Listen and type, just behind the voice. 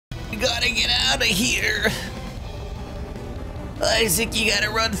gotta get out of here. Isaac, you gotta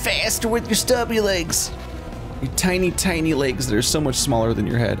run faster with your stubby legs. Your tiny, tiny legs that are so much smaller than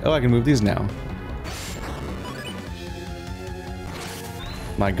your head. Oh, I can move these now.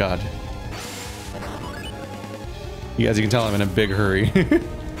 My God. You guys, you can tell I'm in a big hurry.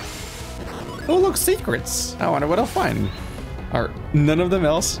 Oh, look, secrets. I wonder what I'll find. Are none of them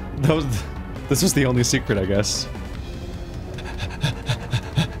else? This was the only secret, I guess.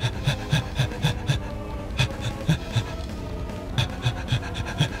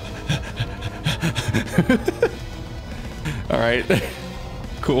 All right,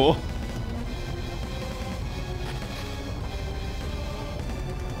 cool.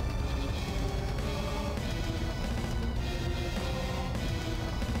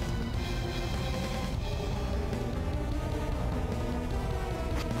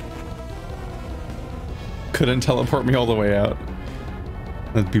 Couldn't teleport me all the way out.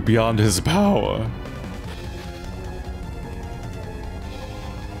 That'd be beyond his power.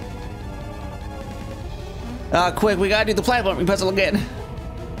 Quick, we gotta do the platforming puzzle again.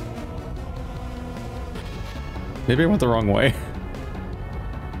 Maybe I went the wrong way.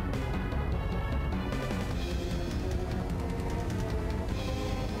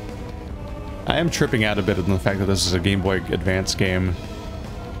 I am tripping out a bit on the fact that this is a Game Boy Advance game.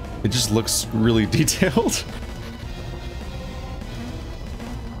 It just looks really detailed.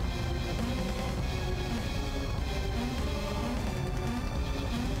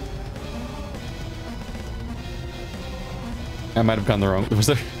 I might have gone the wrong. Was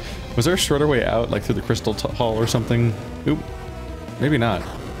there a shorter way out, like through the crystal hall or something? Oop, maybe not.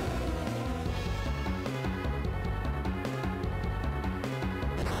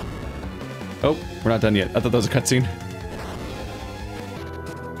 Oh, we're not done yet. I thought that was a cutscene.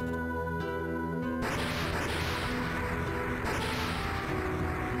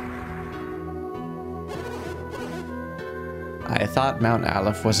 I thought Mount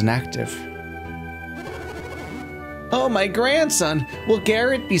Aleph was inactive. Oh, my grandson! Will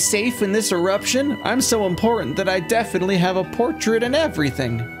Garrett be safe in this eruption? I'm so important that I definitely have a portrait and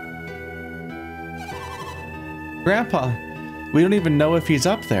everything. Grandpa, we don't even know if he's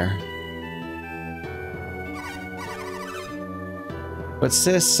up there. But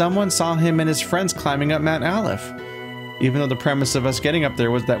sis, someone saw him and his friends climbing up Mount Aleph. Even though the premise of us getting up there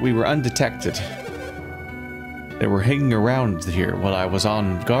was that we were undetected. They were hanging around here while I was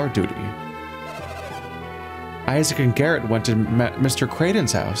on guard duty. Isaac and Garrett went to Mr.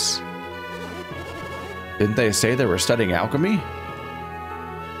 Creighton's house. Didn't they say they were studying alchemy?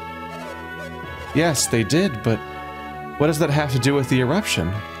 Yes, they did, but what does that have to do with the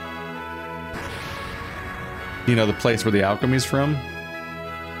eruption? You know, the place where the alchemy's from?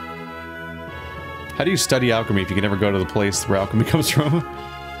 How do you study alchemy if you can never go to the place where alchemy comes from?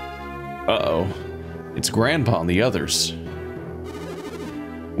 Uh-oh. It's Grandpa and the others.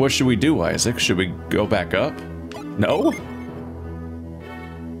 What should we do, Isaac? Should we go back up? No?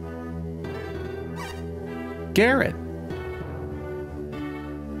 Garrett.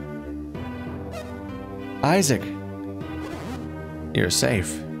 Isaac. You're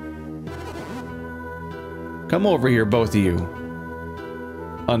safe. Come over here, both of you.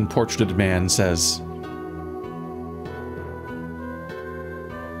 Unportraited man says.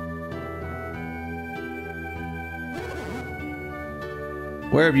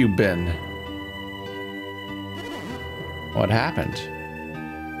 Where have you been? What happened?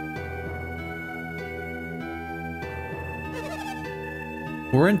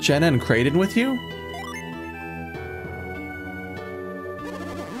 Weren't Jenna and Creighton with you?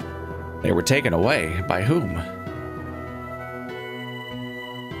 They were taken away. By whom?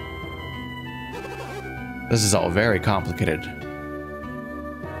 This is all very complicated.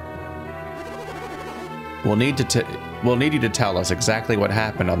 We'll need you to tell us exactly what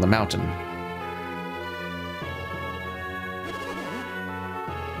happened on the mountain.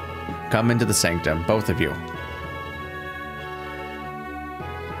 Come into the sanctum, both of you.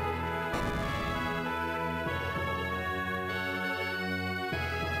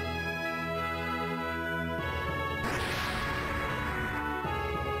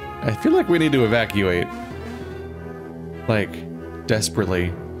 I feel like we need to evacuate. Like,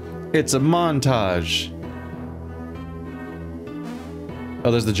 desperately. It's a montage.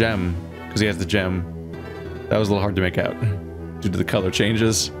 Oh, there's the gem, because he has the gem. That was a little hard to make out due to the color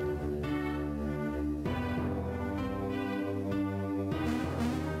changes.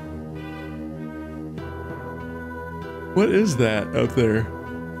 What is that out there?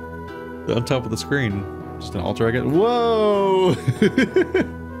 On top of the screen. Just an altar, I guess. Whoa!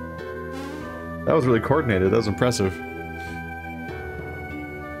 That was really coordinated. That was impressive.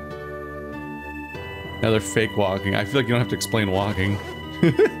 Now they're fake walking. I feel like you don't have to explain walking.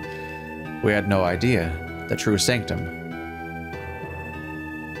 We had no idea. The true sanctum.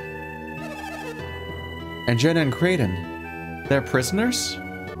 And Djinn and Kraden, they're prisoners?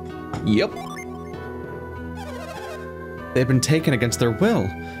 Yep. They've been taken against their will.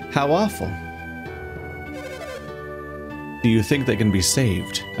 How awful. Do you think they can be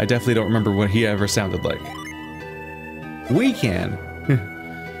saved? I definitely don't remember what he ever sounded like. We can.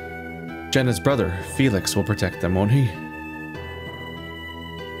 Jenna's brother, Felix, will protect them, won't he?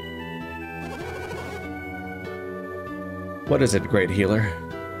 What is it, great healer?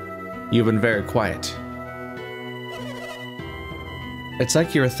 You've been very quiet. It's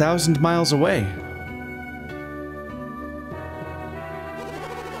like you're 1,000 miles away.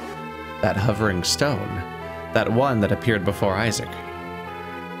 That hovering stone. That one that appeared before Isaac.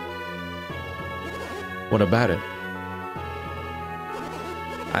 What about it?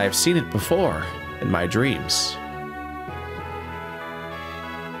 I have seen it before, in my dreams.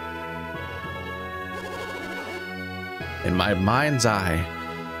 In my mind's eye,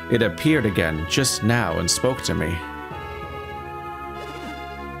 it appeared again just now and spoke to me.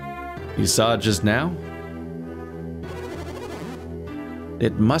 You saw it just now?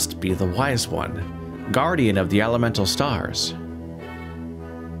 It must be the Wise One, guardian of the elemental stars.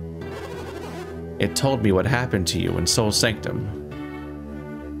 It told me what happened to you in Soul Sanctum.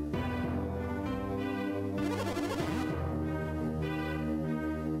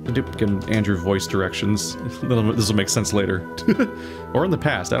 Give Andrew voice directions. This will make sense later. Or in the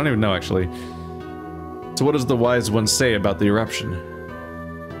past, I don't even know actually. So what does the Wise One say about the eruption?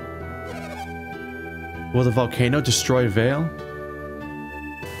 Will the volcano destroy Vale?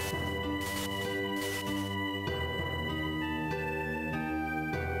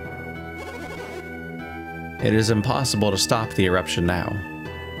 It is impossible to stop the eruption now.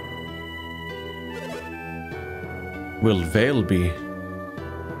 Will Vale be?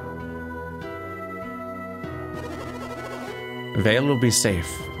 Vale will be safe.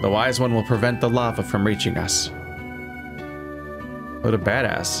 The Wise One will prevent the lava from reaching us. What a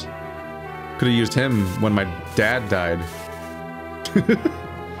badass. Could have used him when my dad died.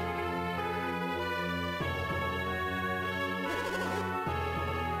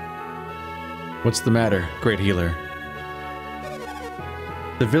 What's the matter, great healer?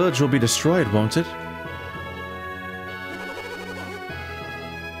 The village will be destroyed, won't it?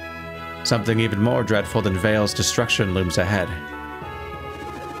 Something even more dreadful than Vale's destruction looms ahead.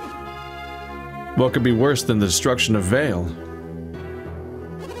 What could be worse than the destruction of Vale?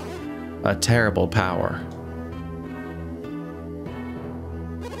 A terrible power.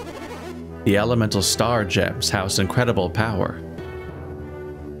 The elemental star gems house incredible power.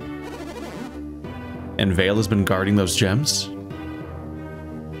 And Vale has been guarding those gems?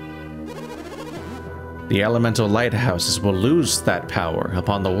 The elemental lighthouses will lose that power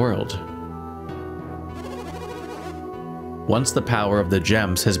upon the world. Once the power of the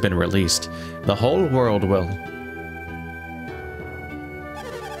gems has been released, the whole world will.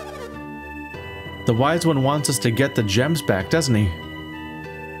 The Wise One wants us to get the gems back, doesn't he?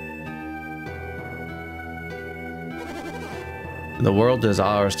 The world is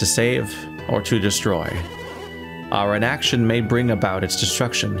ours to save or to destroy. Our inaction may bring about its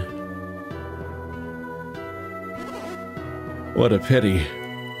destruction. What a pity.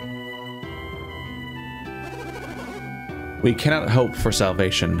 We cannot hope for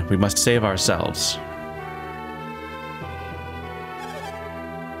salvation. We must save ourselves.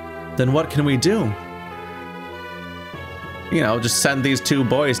 Then what can we do? You know, just send these two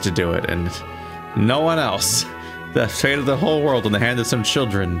boys to do it, and no one else. The fate of the whole world in the hands of some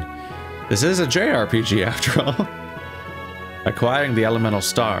children. This is a JRPG after all. Acquiring the elemental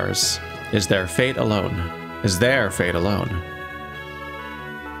stars is their fate alone.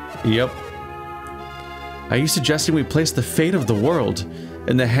 Yep. Are you suggesting we place the fate of the world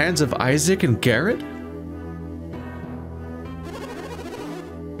in the hands of Isaac and Garrett?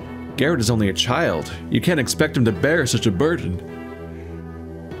 Garrett is only a child. You can't expect him to bear such a burden.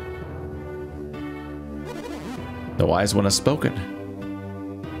 The Wise One has spoken.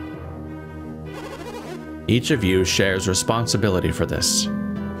 Each of you shares responsibility for this.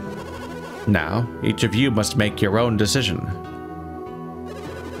 Now, each of you must make your own decision.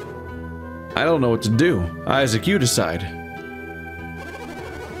 I don't know what to do. Isaac, you decide.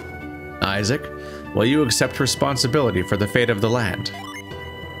 Isaac, will you accept responsibility for the fate of the land?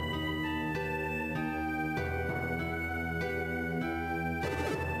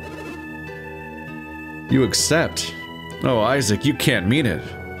 You accept? Oh, Isaac, you can't mean it.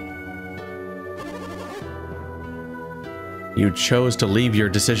 You chose to leave your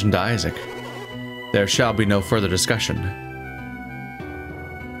decision to Isaac. There shall be no further discussion.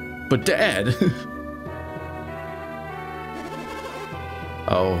 But Dad!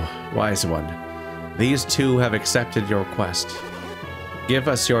 Oh, wise one. These two have accepted your request. Give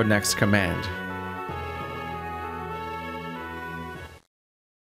us your next command.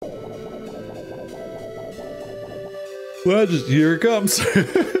 Well, just here it comes.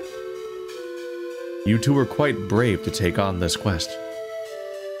 You two are quite brave to take on this quest.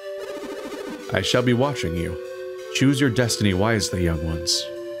 I shall be watching you. Choose your destiny wisely, young ones.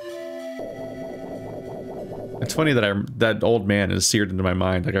 It's funny that that old man is seared into my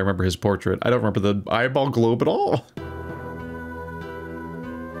mind. Like, I remember his portrait. I don't remember the eyeball globe at all.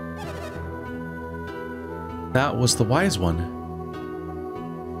 That was the wise one.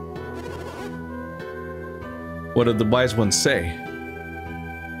 What did the wise one say?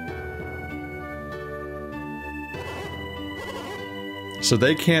 So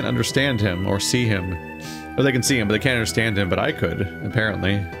they can't understand him or see him. Or they can see him, but they can't understand him, but I could,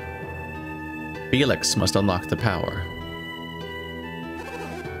 apparently. Felix must unlock the power.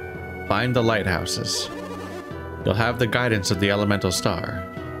 Find the lighthouses. You'll have the guidance of the elemental star.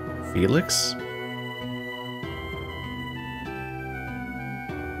 Felix?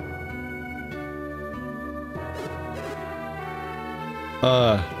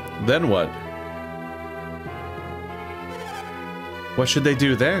 Then what? What should they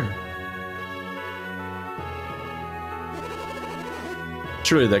do there?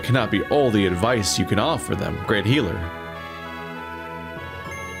 Surely that cannot be all the advice you can offer them, great healer.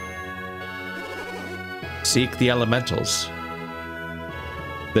 Seek the elementals.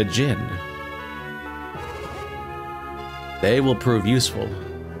 The Djinn. They will prove useful.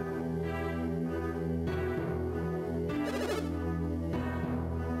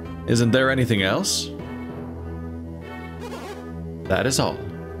 Isn't there anything else? That is all.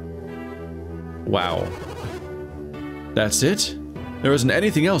 Wow. That's it? There isn't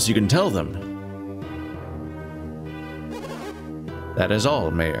anything else you can tell them. That is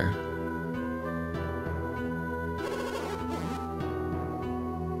all, Mayor.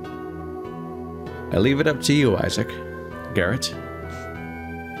 I leave it up to you, Isaac. Garrett.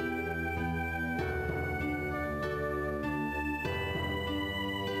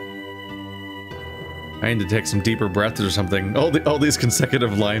 I need to take some deeper breaths or something. All these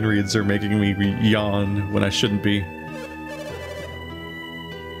consecutive line reads are making me yawn when I shouldn't be.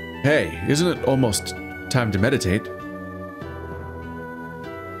 Hey, isn't it almost time to meditate?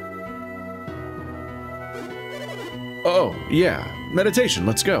 Oh, yeah. Meditation,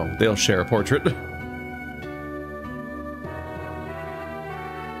 let's go. They'll share a portrait.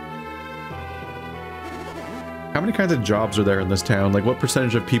 How many kinds of jobs are there in this town? Like, what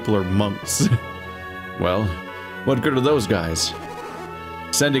percentage of people are monks? Well, what good are those guys?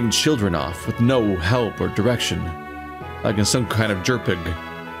 Sending children off with no help or direction, like in some kind of jerpig.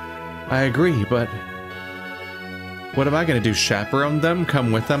 I agree, but what am I gonna do? Chaperone them?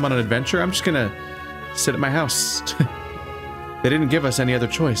 Come with them on an adventure? I'm just gonna sit at my house. They didn't give us any other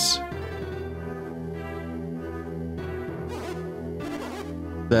choice.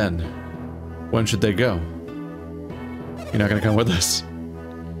 Then, when should they go? You're not gonna come with us?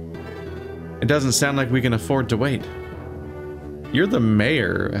 It doesn't sound like we can afford to wait. You're the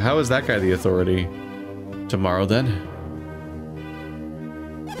mayor. How is that guy the authority? Tomorrow, then?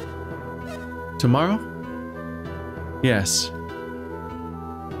 Tomorrow? Yes.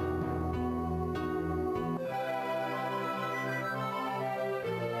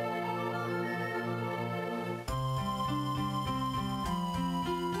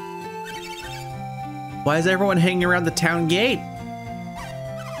 Why is everyone hanging around the town gate?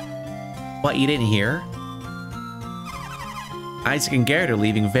 What, you didn't hear? Isaac and Garrett are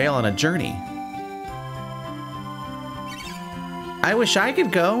leaving Vale on a journey. I wish I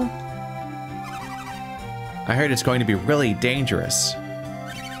could go. I heard it's going to be really dangerous.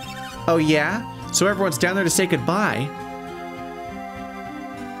 Oh yeah? So everyone's down there to say goodbye.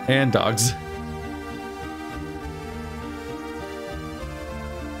 And dogs.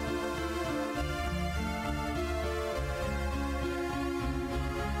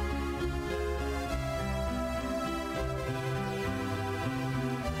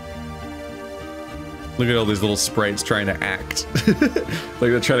 Look at all these little sprites trying to act. Like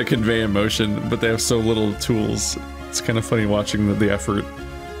they're trying to convey emotion, but they have so little tools. It's kind of funny watching the effort.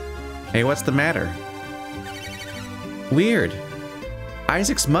 Hey, what's the matter? Weird.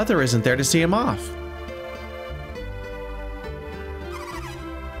 Isaac's mother isn't there to see him off.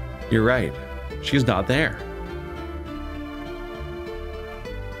 You're right. She's not there.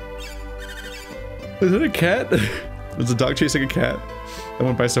 Is it a cat? Was a dog chasing a cat? That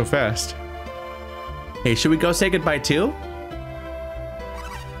went by so fast. Hey, should we go say goodbye too?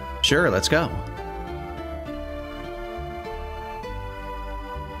 Sure, let's go.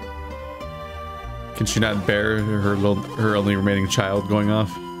 Can she not bear her only remaining child going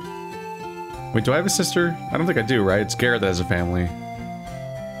off? Wait, do I have a sister? I don't think I do, right? It's Garrett that has a family.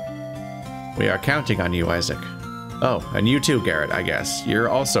 We are counting on you, Isaac. Oh, and you too, Garrett, I guess. You're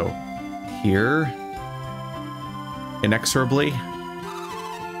also here? Inexorably?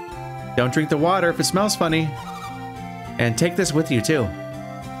 Don't drink the water if it smells funny. And take this with you, too.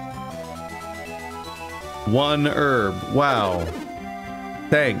 1 herb. Wow.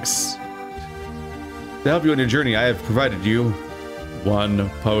 Thanks. To help you on your journey, I have provided you 1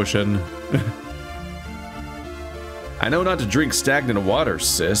 potion. I know not to drink stagnant water,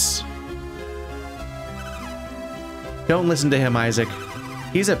 sis. Don't listen to him, Isaac.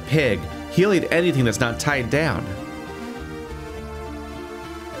 He's a pig. He'll eat anything that's not tied down.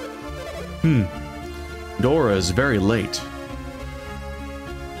 Dora is very late.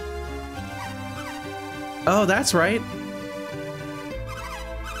 Oh, that's right.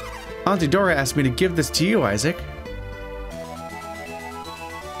 Auntie Dora asked me to give this to you, Isaac.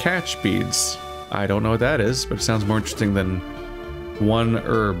 Catch beads. I don't know what that is, but it sounds more interesting than 1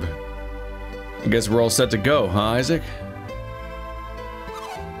 herb. I guess we're all set to go, huh, Isaac?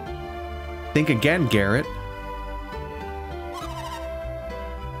 Think again, Garrett.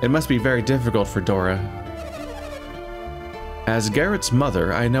 It must be very difficult for Dora. As Garrett's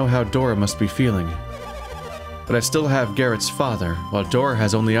mother, I know how Dora must be feeling. But I still have Garrett's father, while Dora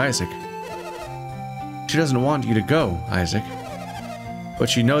has only Isaac. She doesn't want you to go, Isaac. But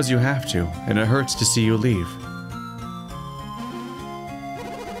she knows you have to, and it hurts to see you leave.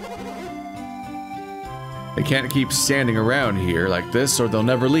 They can't keep standing around here like this, or they'll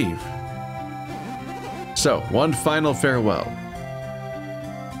never leave. So, one final farewell.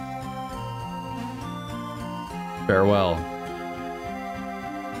 Farewell.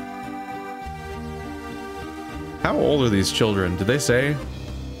 How old are these children? Did they say?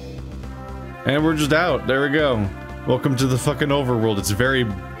 And we're just out. There we go. Welcome to the fucking overworld. It's very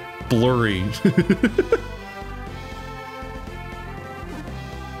blurry.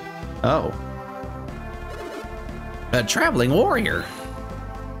 Oh. A traveling warrior.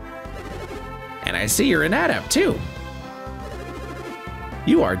 And I see you're an adept, too.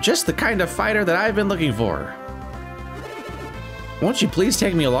 You are just the kind of fighter that I've been looking for. Won't you please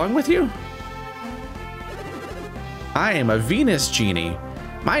take me along with you? I am a Venus genie.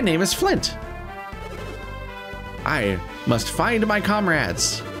 My name is Flint. I must find my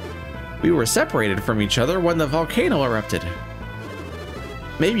comrades. We were separated from each other when the volcano erupted.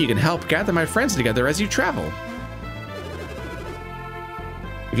 Maybe you can help gather my friends together as you travel.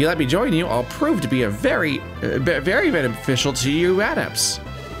 If you let me join you, I'll prove to be very beneficial to you adepts.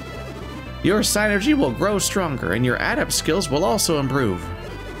 Your Psynergy will grow stronger, and your adept skills will also improve.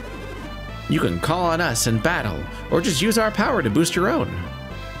 You can call on us in battle, or just use our power to boost your own.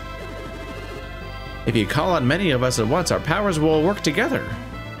 If you call on many of us at once, our powers will work together.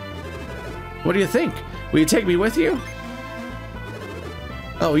 What do you think? Will you take me with you?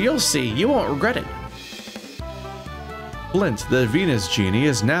 Oh, you'll see. You won't regret it. Flint, the Venus genie,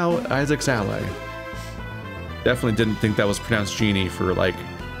 is now Isaac's ally. Definitely didn't think that was pronounced genie for like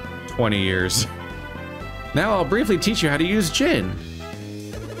 20 years. Now I'll briefly teach you how to use Djinn.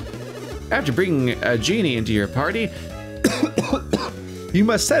 After bringing a genie into your party, you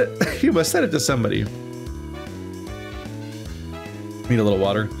must set it to somebody. Need a little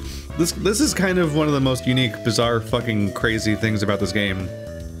water. This is kind of one of the most unique, bizarre, fucking crazy things about this game.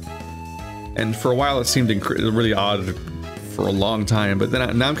 And for a while it seemed really odd for a long time, but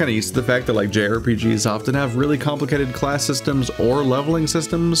then now I'm kind of used to the fact that like JRPGs often have really complicated class systems or leveling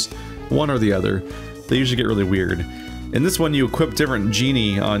systems, one or the other. They usually get really weird. In this one, you equip different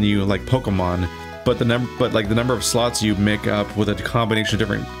genie on you like Pokemon, but the number of slots you make up with a combination of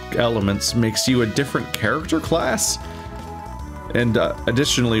different elements makes you a different character class. And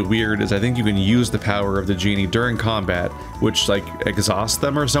additionally weird is I think you can use the power of the genie during combat, which like exhausts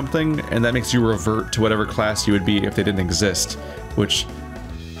them or something, and that makes you revert to whatever class you would be if they didn't exist, which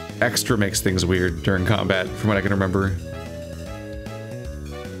extra makes things weird during combat, from what I can remember.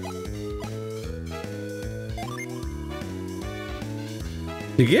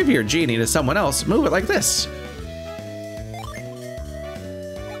 To give your genie to someone else, move it like this.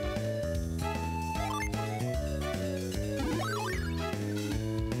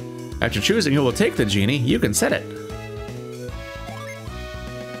 After choosing who will take the genie, you can set it.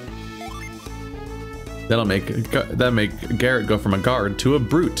 That'll make Garrett go from a guard to a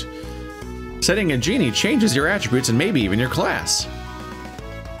brute. Setting a genie changes your attributes and maybe even your class.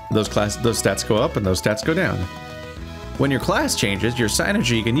 Those stats go up and those stats go down. When your class changes, your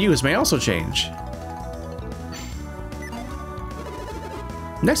Psynergy you can use may also change.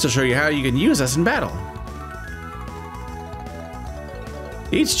 Next, I'll show you how you can use us in battle.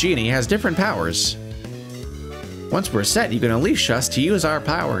 Each genie has different powers. Once we're set, you can unleash us to use our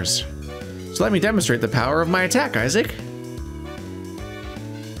powers. So let me demonstrate the power of my attack, Isaac.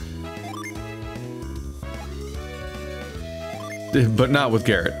 But not with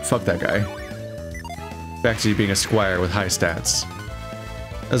Garrett. Fuck that guy. Back to you being a squire with high stats.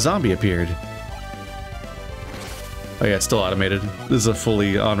 A zombie appeared. Oh yeah, it's still automated. This is a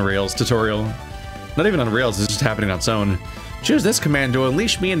fully on rails tutorial. Not even on rails, it's just happening on its own. Choose this command to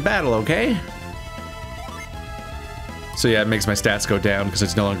unleash me in battle, okay? So yeah, it makes my stats go down because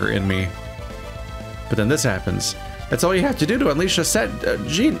it's no longer in me. But then this happens. That's all you have to do to unleash a set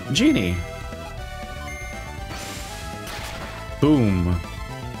genie. Boom.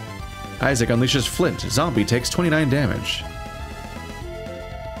 Isaac unleashes Flint. Zombie takes 29 damage.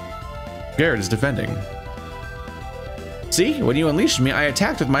 Garrett is defending. See, when you unleashed me, I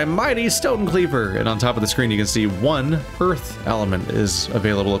attacked with my mighty stone cleaver. And on top of the screen, you can see one earth element is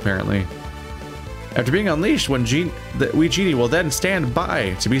available, apparently. After being unleashed, we genie will then stand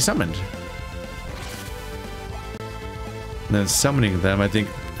by to be summoned. And then summoning them, I think,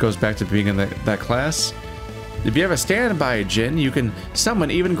 goes back to being in that class. If you have a standby Djinn, you can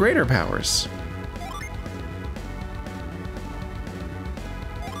summon even greater powers.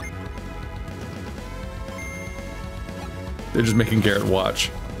 They're just making Garrett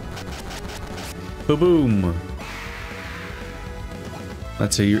watch. Boom.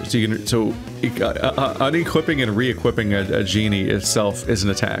 Let's see. Unequipping and re-equipping a genie itself is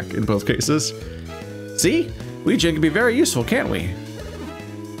an attack in both cases. See, we Djinn can be very useful, can't we?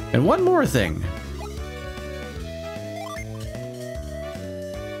 And one more thing.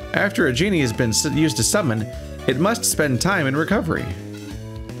 After a genie has been used to summon, it must spend time in recovery.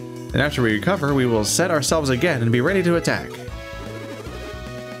 And after we recover, we will set ourselves again and be ready to attack.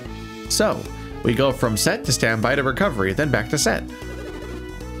 So, we go from set to standby to recovery, then back to set.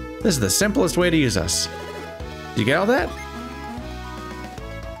 This is the simplest way to use us. Did you get all that?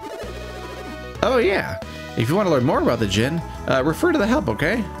 Oh yeah, if you want to learn more about the Djinn, refer to the help,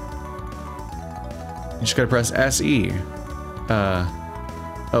 okay? You just gotta press SE.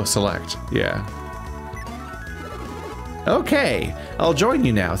 Oh, select, yeah. Okay, I'll join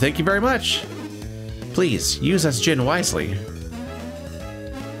you now, thank you very much. Please, use us Djinn wisely.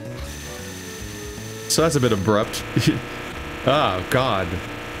 So that's a bit abrupt. Oh, God.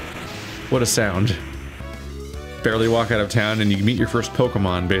 What a sound. Barely walk out of town and you meet your first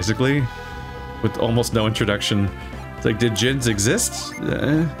Pokemon, basically. With almost no introduction. It's like, did Djinns exist?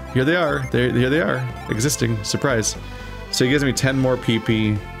 Here they are. Here they are. Existing. Surprise. So he gives me 10 more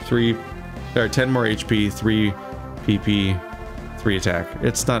PP, 10 more HP, 3 PP, 3 attack.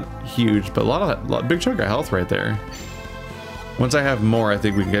 It's not huge, but a big chunk of health right there. Once I have more, I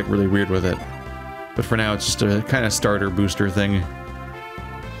think we can get really weird with it. But for now, it's just a kind of starter booster thing.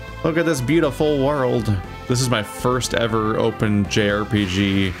 Look at this beautiful world. This is my first ever open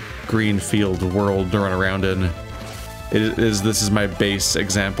JRPG greenfield world to run around in. This is my base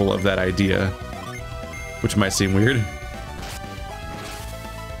example of that idea, which might seem weird.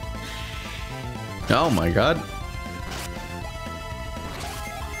 Oh my god.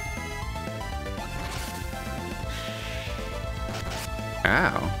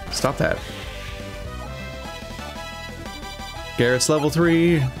 Ow. Stop that. Garrett's level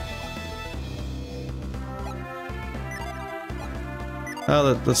 3.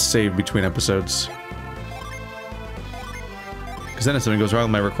 Oh, let's save between episodes. Because then if something goes wrong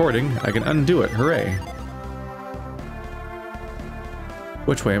with my recording, I can undo it. Hooray.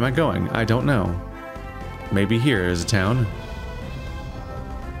 Which way am I going? I don't know. Maybe here is a town.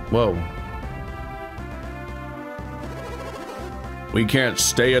 Whoa. We can't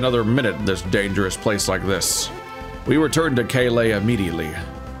stay another minute in this dangerous place like this. We return to Kayle immediately.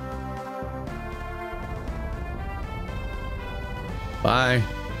 Bye.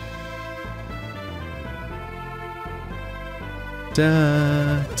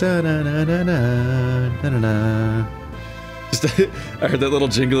 Da da da da da da da da. Just I heard that little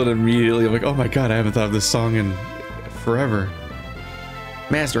jingle and immediately I'm like, oh my god, I haven't thought of this song in forever.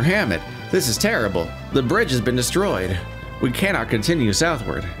 Master Hammett, this is terrible. The bridge has been destroyed. We cannot continue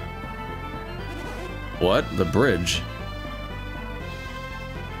southward. What? The bridge?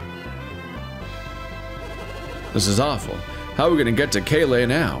 This is awful. How are we gonna get to Kayle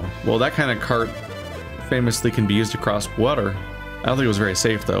now? Well, that kind of cart famously can be used to cross water. I don't think it was very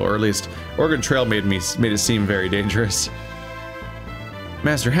safe though, or at least Oregon Trail made it seem very dangerous.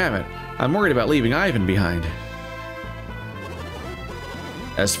 Master Hammett, I'm worried about leaving Ivan behind.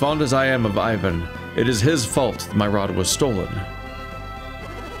 As fond as I am of Ivan, it is his fault that my rod was stolen.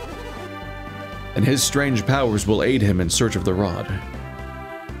 And his strange powers will aid him in search of the rod.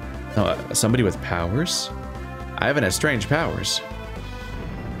 Somebody with powers? Ivan has strange powers.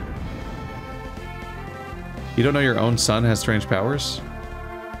 You don't know your own son has strange powers?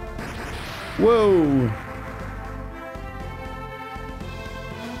 Whoa!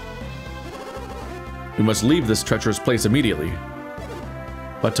 We must leave this treacherous place immediately.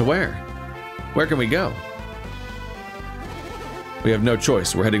 But to where? Where can we go? We have no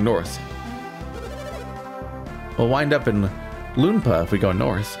choice. We're heading north. We'll wind up in Lunpa if we go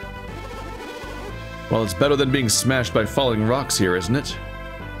north. Well, it's better than being smashed by falling rocks here, isn't it?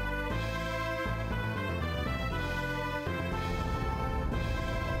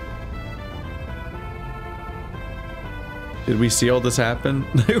 Did we see all this happen?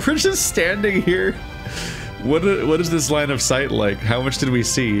 We're just standing here. What is this line of sight like? How much did we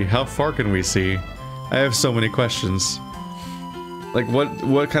see? How far can we see? I have so many questions. Like,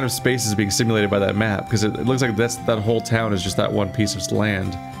 what kind of space is being simulated by that map? Because it looks like that whole town is just that one piece of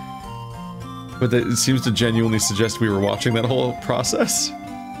land. But it seems to genuinely suggest we were watching that whole process.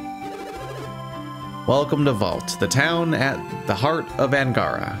 Welcome to Vault, the town at the heart of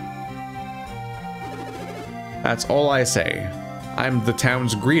Angara. That's all I say. I'm the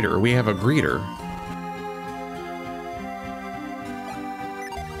town's greeter. We have a greeter.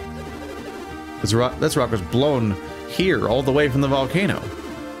 This rock was blown here all the way from the volcano.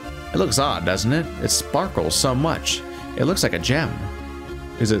 It looks odd, doesn't it? It sparkles so much. It looks like a gem.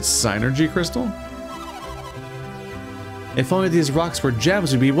 Is it Psynergy crystal? If only these rocks were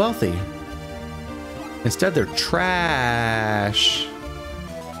gems, we'd be wealthy. Instead, they're trash.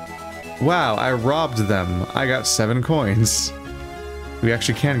 Wow, I robbed them. I got 7 coins. We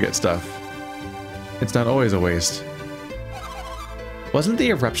actually can get stuff. It's not always a waste. Wasn't the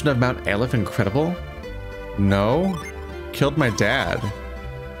eruption of Mount Aleph incredible? No. Killed my dad.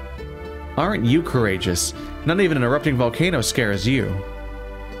 Aren't you courageous? Not even an erupting volcano scares you.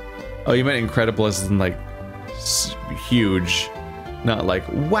 Oh, you meant incredible as in like huge. Not like,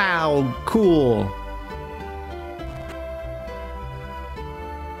 wow, cool.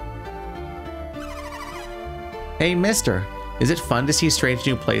 Hey, mister, is it fun to see strange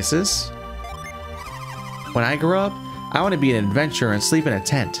new places? When I grow up, I want to be an adventurer and sleep in a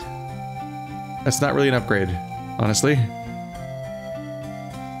tent. That's not really an upgrade, honestly.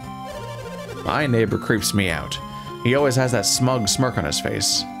 My neighbor creeps me out. He always has that smug smirk on his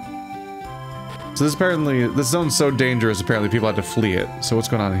face. So this zone's so dangerous, apparently people had to flee it. So what's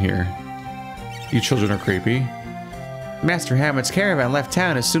going on in here? You children are creepy. Master Hammett's caravan left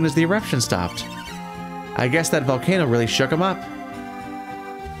town as soon as the eruption stopped. I guess that volcano really shook him up.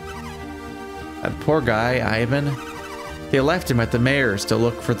 That poor guy, Ivan. They left him at the mayor's to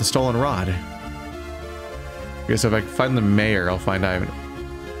look for the stolen rod. Okay, so if I can find the mayor, I'll find Ivan.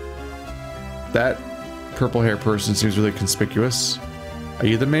 That purple hair person seems really conspicuous. Are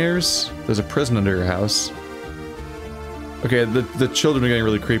you the mayor's? There's a prison under your house. Okay, the children are getting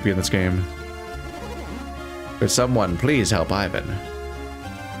really creepy in this game. Could someone please help Ivan?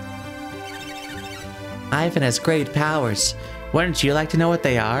 Ivan has great powers. Wouldn't you like to know what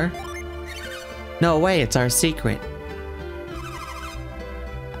they are? No way, it's our secret.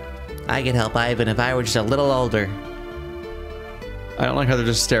 I could help Ivan if I were just a little older. I don't like how they're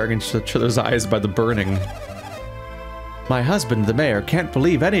just staring into each other's eyes by the burning. My husband, the mayor, can't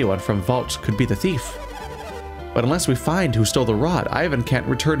believe anyone from Vault could be the thief. But unless we find who stole the rod, Ivan can't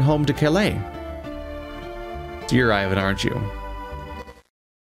return home to Calais. You're Ivan, aren't you?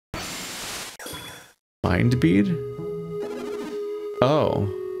 Mind bead? Oh.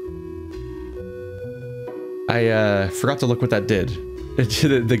 I forgot to look what that did.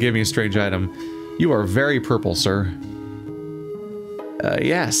 They gave me a strange item. You are very purple, sir.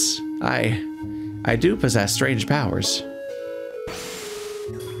 Yes, I do possess strange powers.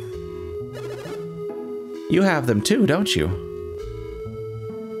 You have them too, don't you?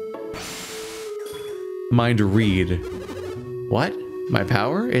 Mind read. What? My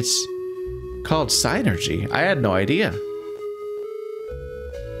power? It's called Psynergy. I had no idea.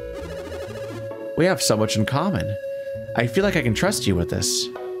 We have so much in common. I feel like I can trust you with this.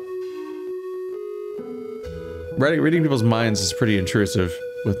 Reading people's minds is pretty intrusive,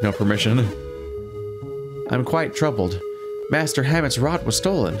 with no permission. I'm quite troubled. Master Hammett's rod was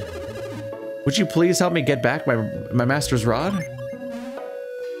stolen. Would you please help me get back my master's rod?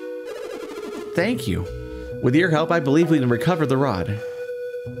 Thank you. With your help, I believe we can recover the rod.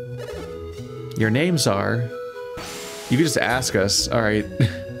 Your names are... You can just ask us. All right.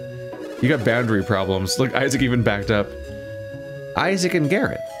 You got boundary problems. Look, Isaac even backed up. Isaac and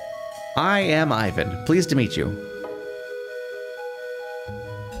Garrett. I am Ivan. Pleased to meet you.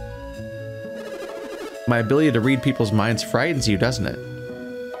 My ability to read people's minds frightens you, doesn't it?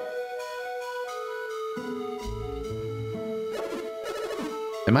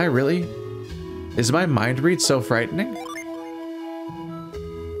 Am I really? Is my mind read so frightening?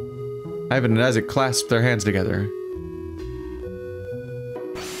 Ivan and Isaac clasp their hands together.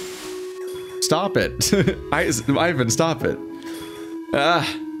 Stop it. Ivan, stop it.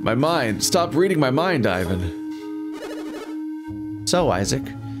 Ah, my mind. Stop reading my mind, Ivan. So, Isaac,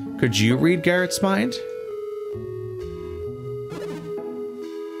 could you read Garrett's mind?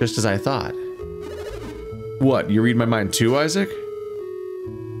 Just as I thought. What, you read my mind too, Isaac?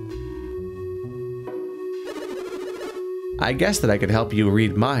 I guess that I could help you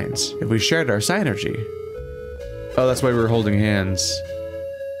read minds if we shared our Psynergy. Oh, that's why we were holding hands.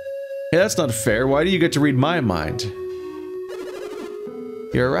 Hey, that's not fair. Why do you get to read my mind?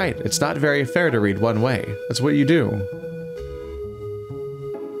 You're right. It's not very fair to read one way. That's what you do.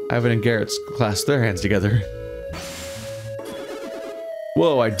 Ivan and Garrett clasped their hands together.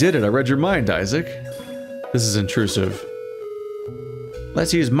 Whoa, I did it. I read your mind, Isaac. This is intrusive.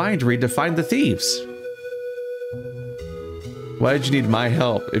 Let's use mind read to find the thieves. Why did you need my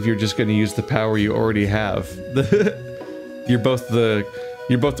help if you're just going to use the power you already have? You're both the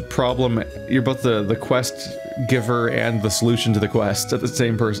problem. You're both the quest giver and the solution to the quest at the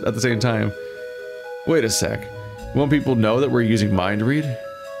same time. Wait a sec. Won't people know that we're using mind read?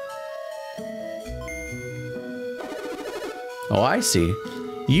 Oh, I see.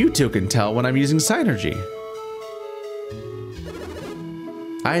 You two can tell when I'm using Psynergy.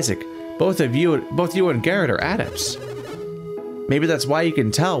 Isaac, both you and Garrett are adepts. Maybe that's why you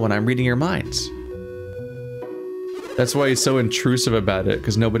can tell when I'm reading your minds. That's why he's so intrusive about it,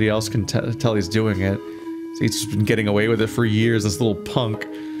 because nobody else can tell he's doing it. So he's just been getting away with it for years, this little punk.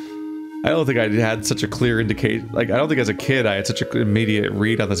 I don't think I had such a clear indicate. Like, I don't think as a kid I had such an immediate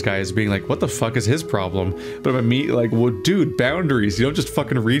read on this guy as being like, what the fuck is his problem? But I'm immediately like, well, dude, boundaries. You don't just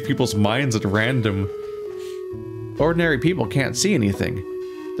fucking read people's minds at random. Ordinary people can't see anything.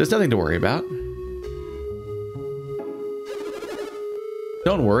 There's nothing to worry about.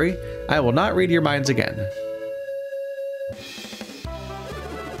 Don't worry, I will not read your minds again.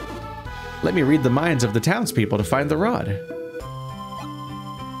 Let me read the minds of the townspeople to find the rod.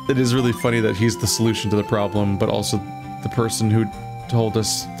 It is really funny that he's the solution to the problem, but also the person who told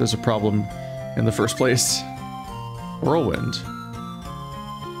us there's a problem in the first place. Whirlwind.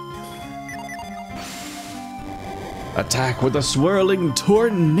 Attack with a swirling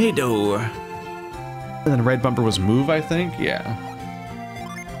tornado. And then right bumper was move, I think? Yeah.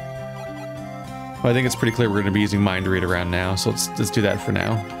 Well, I think it's pretty clear we're going to be using mind read around now, so let's do that for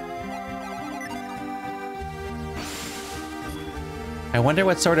now. I wonder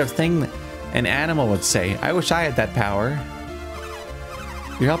what sort of thing an animal would say. I wish I had that power.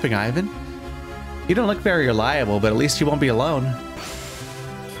 You're helping Ivan? You don't look very reliable, but at least you won't be alone.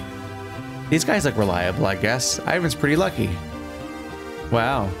 These guys look reliable, I guess. Ivan's pretty lucky.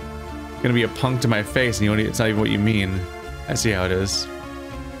 Wow. Gonna be a punk to my face, and it's not even what you mean. I see how it is.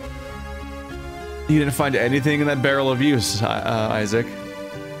 You didn't find anything in that barrel of use, Isaac.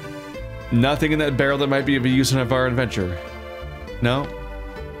 Nothing in that barrel that might be of use in our adventure. No?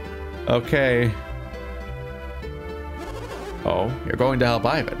 Okay. Oh, you're going to help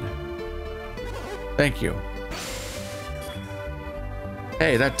Ivan. Thank you.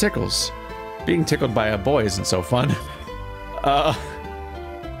 Hey, that tickles. Being tickled by a boy isn't so fun.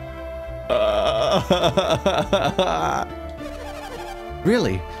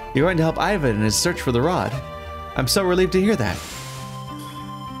 Really? You're going to help Ivan in his search for the rod? I'm so relieved to hear that.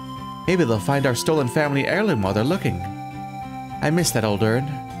 Maybe they'll find our stolen family heirloom while they're looking. I miss that old urn.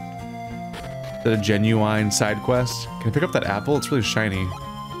 Is that a genuine side quest? Can I pick up that apple? It's really shiny.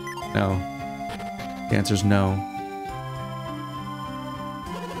 No. The answer's no.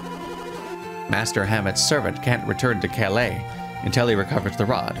 Master Hammett's servant can't return to Calais until he recovers the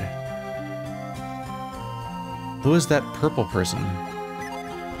rod. Who is that purple person?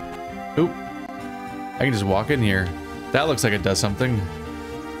 Oop. I can just walk in here. That looks like it does something.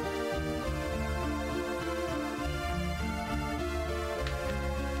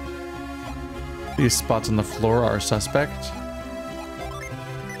 These spots on the floor are suspect.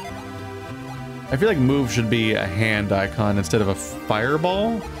 I feel like move should be a hand icon instead of a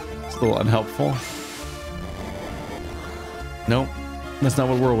fireball. It's a little unhelpful. Nope. That's not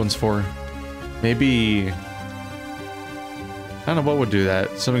what Whirlwind's for. Maybe... I don't know what would do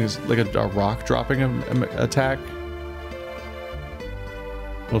that. Something like a rock dropping attack.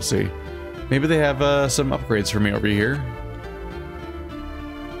 We'll see. Maybe they have some upgrades for me over here.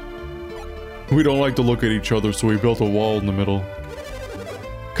 We don't like to look at each other, so we built a wall in the middle.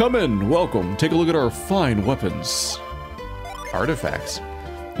 Come in, welcome. Take a look at our fine weapons. Artifacts.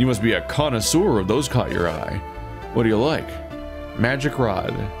 You must be a connoisseur of those caught your eye. What do you like? Magic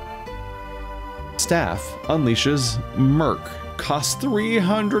rod. Staff unleashes Merc. Costs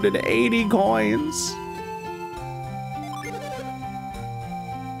 380 coins.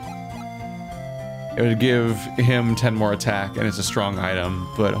 It would give him 10 more attack, and it's a strong item,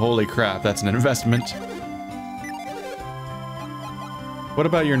 but holy crap, that's an investment. What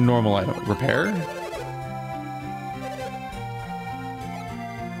about your normal item? Repair?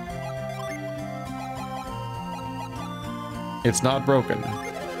 It's not broken.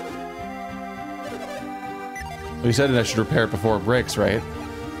 Well, you said that I should repair it before it breaks, right?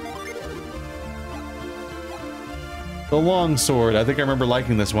 The long sword. I think I remember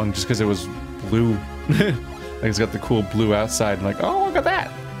liking this one just because it was blue. Like it's got the cool blue outside. And like, oh, look at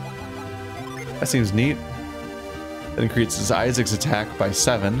that. That seems neat. That increases Isaac's attack by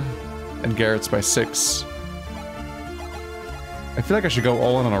 7 and Garrett's by 6. I feel like I should go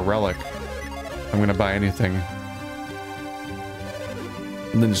all in on a relic. I'm gonna buy anything.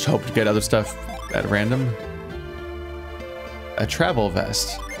 And then just hope to get other stuff at random. A travel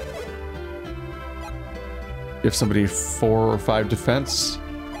vest. Give somebody 4 or 5 defense.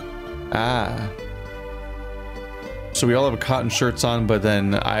 Ah. So we all have cotton shirts on, but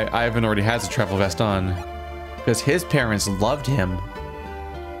then Ivan already has a travel vest on. Because his parents loved him.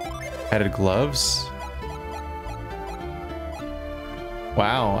 Added gloves.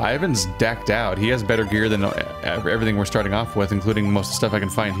 Wow, Ivan's decked out. He has better gear than everything we're starting off with, including most of the stuff I can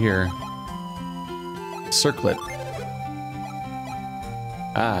find here. Circlet.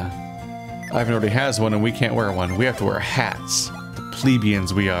 Ah. Ivan already has one and we can't wear one. We have to wear hats. The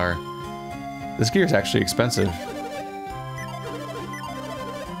plebeians we are. This gear is actually expensive.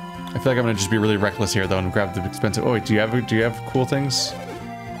 I feel like I'm gonna just be really reckless here though and grab the expensive. Oh wait, do you have cool things?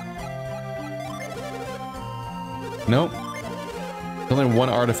 Nope. There's only one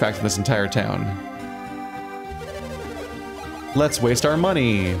artifact in this entire town. Let's waste our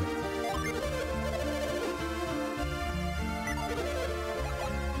money.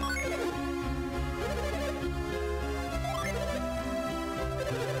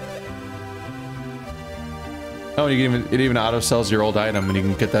 Oh, you can it even auto sells your old item, and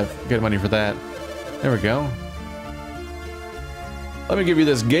you can get money for that. There we go. Let me give you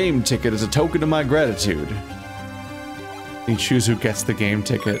this game ticket as a token of my gratitude. You choose who gets the game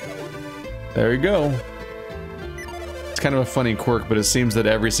ticket. There you go. It's kind of a funny quirk, but it seems that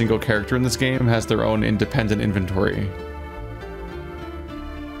every single character in this game has their own independent inventory.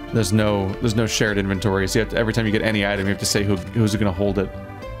 There's no shared inventory, so you have to, every time you get any item, you have to say who's gonna hold it.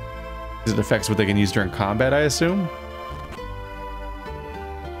 It affects what they can use during combat, I assume?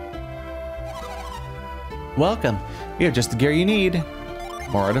 Welcome. You have just the gear you need.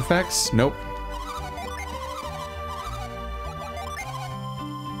 More artifacts? Nope.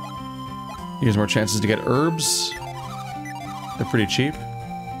 Here's more chances to get herbs. They're pretty cheap.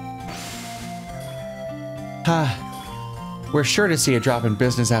 We're sure to see a drop in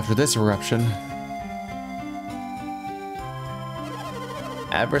business after this eruption.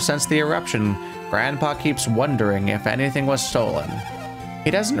 Ever since the eruption, Grandpa keeps wondering if anything was stolen. He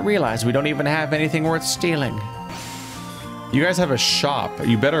doesn't realize we don't even have anything worth stealing. You guys have a shop.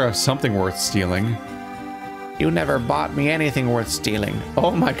 You better have something worth stealing. You never bought me anything worth stealing.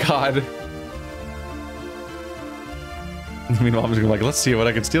 Oh my god. Meanwhile, I'm just gonna like, let's see what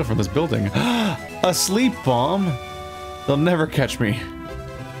I can steal from this building. A sleep bomb? They'll never catch me.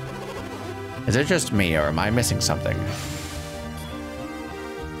 Is it just me, or am I missing something?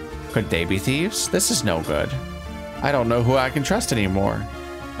 Could they be thieves? This is no good. I don't know who I can trust anymore.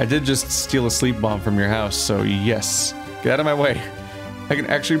 I did just steal a sleep bomb from your house, so yes. Get out of my way. I can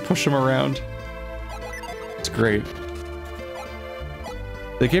actually push him around. It's great.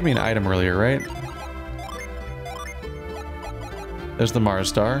 They gave me an item earlier, right? There's the Mars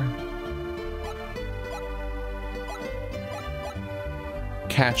star.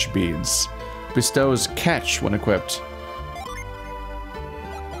 Catch beads. Bestows catch when equipped.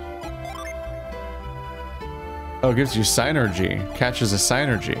 Oh, it gives you Psynergy. Catches a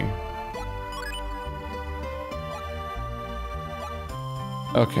Psynergy.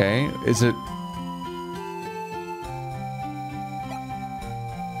 Okay, is it...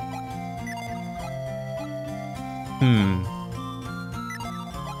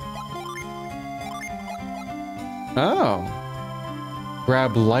 Oh.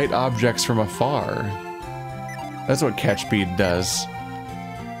 Grab light objects from afar. That's what catch bead does.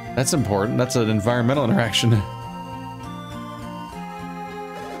 That's important. That's an environmental interaction.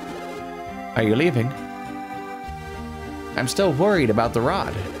 Are you leaving? I'm still worried about the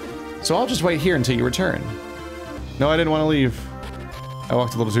rod, so I'll just wait here until you return. No, I didn't want to leave. I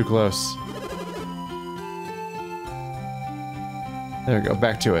walked a little too close. There we go,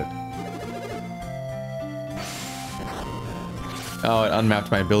 back to it. Oh, it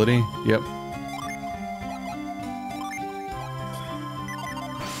unmapped my ability? Yep.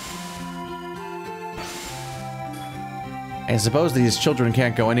 I suppose these children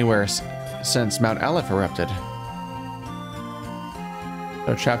can't go anywhere since Mount Aleph erupted.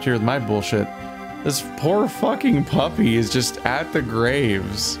 They're trapped here with my bullshit. This poor fucking puppy is just at the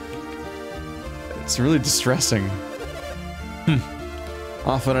graves. It's really distressing.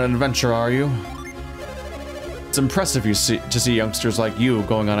 Off on an adventure, are you? It's impressive to see youngsters like you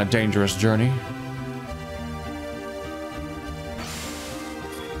going on a dangerous journey.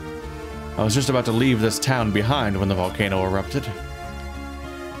 I was just about to leave this town behind when the volcano erupted.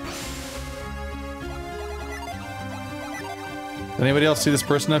 Anybody else see this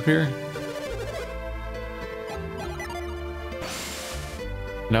person up here?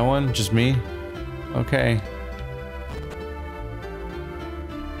 No one? Just me? Okay.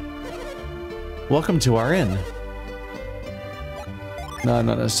 Welcome to our inn. No, I'm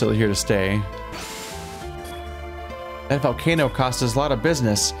not necessarily here to stay. That volcano cost us a lot of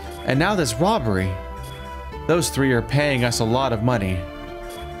business, and now this robbery. Those three are paying us a lot of money.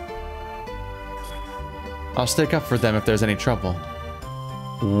 I'll stick up for them if there's any trouble.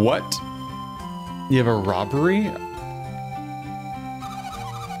 What? You have a robbery?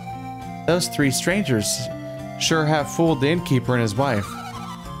 Those three strangers sure have fooled the innkeeper and his wife.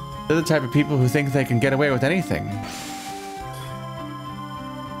 They're the type of people who think they can get away with anything.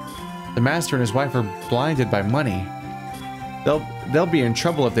 The master and his wife are blinded by money. They'll be in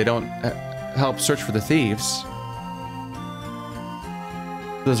trouble if they don't help search for the thieves.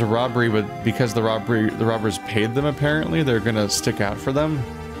 There's a robbery, but because the robbers paid them, apparently they're gonna stick out for them.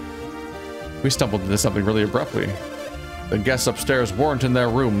 We stumbled into something really abruptly. The guests upstairs weren't in their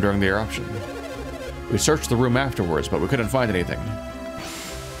room during the eruption. We searched the room afterwards, but we couldn't find anything.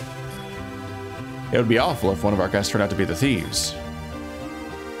 It would be awful if one of our guests turned out to be the thieves.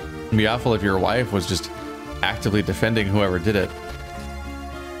 It'd be awful if your wife was just actively defending whoever did it.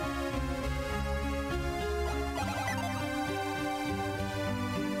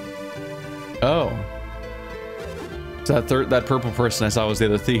 Oh. So that purple person I saw was the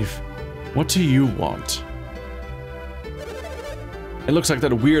other thief. What do you want? It looks like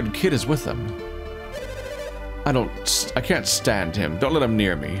that weird kid is with them. I can't stand him. Don't let him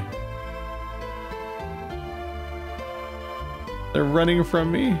near me. They're running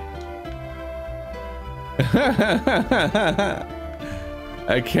from me.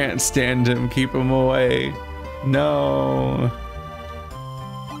 I can't stand him. Keep him away. No.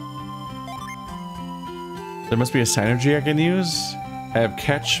 There must be a Psynergy I can use. I have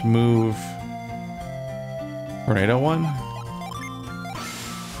catch, move, tornado one.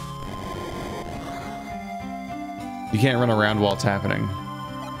 You can't run around while it's happening.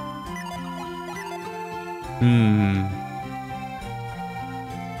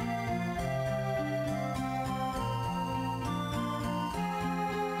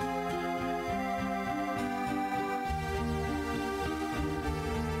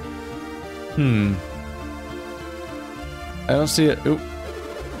 I don't see it. Oop.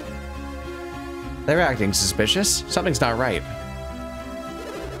 They're acting suspicious. Something's not right.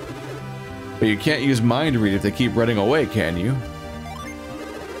 But you can't use mind read if they keep running away, can you?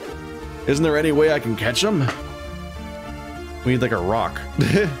 Isn't there any way I can catch them? We need like a rock.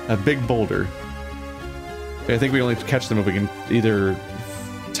 A big boulder. I think we only catch them if we can either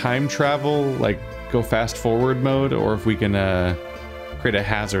time travel, like go fast forward mode, or if we can create a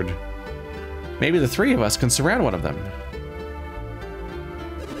hazard. Maybe the three of us can surround one of them.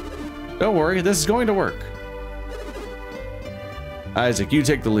 Don't worry, this is going to work. Isaac, you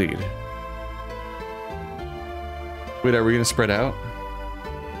take the lead. Wait, are we gonna spread out?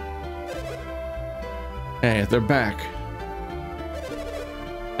 Hey, they're back.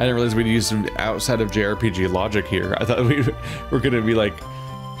 I didn't realize we'd use some outside of JRPG logic here. I thought we were gonna be like,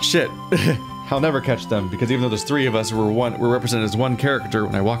 shit, I'll never catch them, because even though there's three of us, we're represented as one character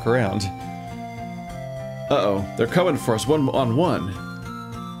when I walk around. Uh-oh, they're coming for us one-on-one.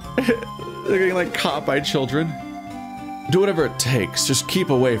 They're getting like caught by children. Do whatever it takes, just keep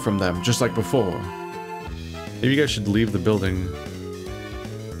away from them, just like before. Maybe you guys should leave the building.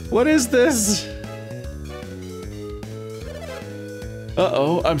 What is this?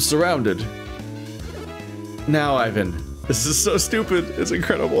 Uh-oh, I'm surrounded. Now, Ivan, This is so stupid. It's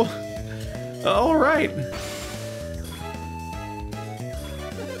incredible. All right.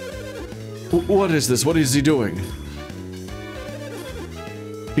 What is this? What is he doing?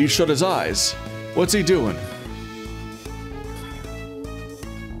 He shut his eyes. What's he doing?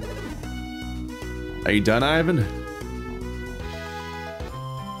 Are you done, Ivan?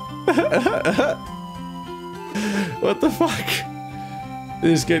 What the fuck?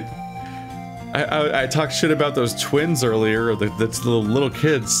 This kid. I talked shit about those twins earlier, that's the little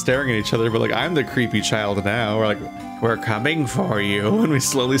kids staring at each other, but like, I'm the creepy child now. We're like, we're coming for you, and we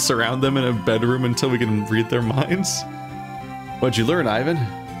slowly surround them in a bedroom until we can read their minds. What'd you learn, Ivan?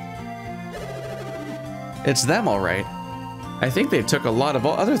 It's them, all right. I think they took a lot of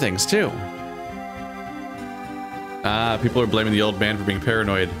other things, too. Ah, people are blaming the old man for being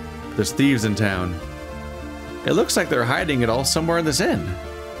paranoid. There's thieves in town. It looks like they're hiding it all somewhere in this inn.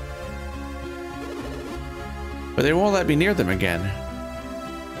 But they won't let me near them again.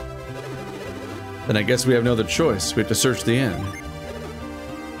 Then I guess we have no other choice. We have to search the inn.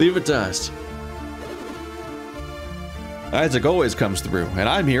 Leave it to us. Isaac always comes through, and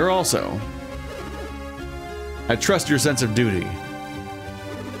I'm here also. I trust your sense of duty.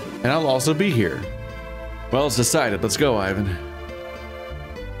 And I'll also be here. Well, it's decided. Let's go, Ivan.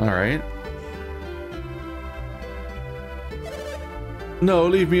 Alright. No,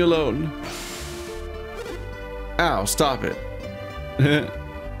 leave me alone. Ow, stop it.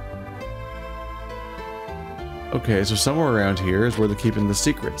 Okay, so somewhere around here is where they're keeping the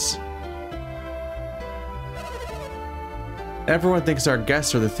secrets. Everyone thinks our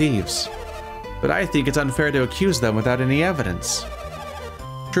guests are the thieves, but I think it's unfair to accuse them without any evidence.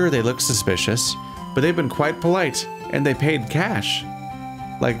 Sure, they look suspicious, but they've been quite polite, and they paid cash.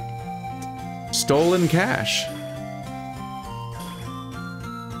 Like, stolen cash.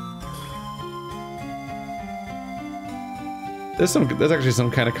 There's actually some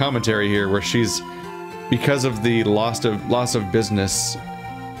kind of commentary here where she's, because of the loss of business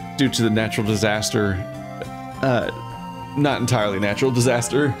due to the natural disaster, not entirely natural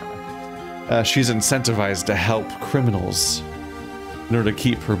disaster, she's incentivized to help criminals in order to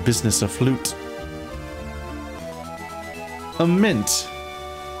keep her business afloat. A mint.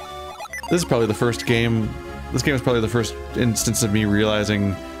 This is probably the first game. This game is probably the first instance of me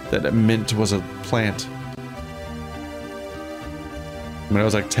realizing that a mint was a plant. When I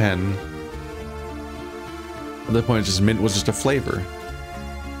was like 10. At that point, just mint was just a flavor.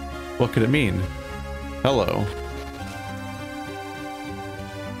 What could it mean? Hello.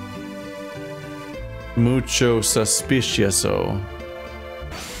 Mucho suspicioso.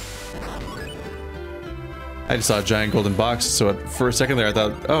 I just saw a giant golden box, so for a second there I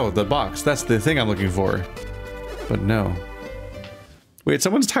thought, oh, the box, that's the thing I'm looking for. But no. Wait,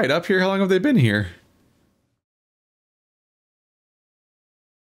 someone's tied up here? How long have they been here?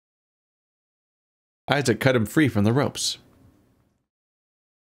 Isaac cut him free from the ropes.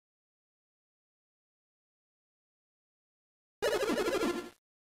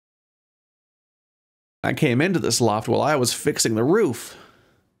 I came into this loft while I was fixing the roof.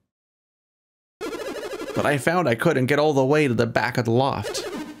 But I found I couldn't get all the way to the back of the loft.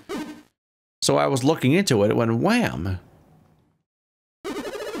 So I was looking into it when wham!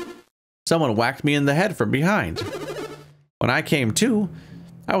 Someone whacked me in the head from behind. When I came to,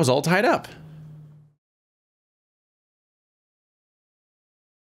 I was all tied up.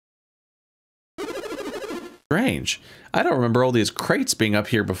 Strange. I don't remember all these crates being up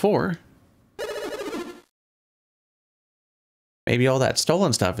here before. Maybe all that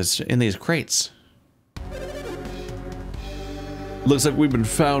stolen stuff is in these crates. Looks like we've been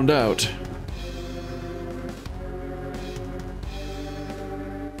found out.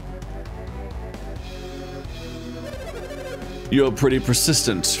 You're pretty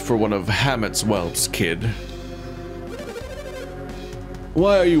persistent for one of Hammett's whelps, kid.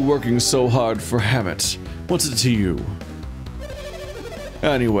 Why are you working so hard for Hammett? What's it to you?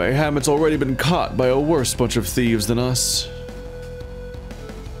 Anyway, Hammett's already been caught by a worse bunch of thieves than us.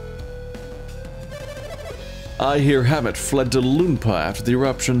 I hear Hammett fled to Loompa after the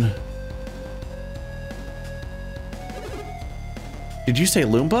eruption. Did you say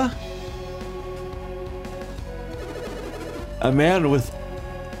Loompa? A man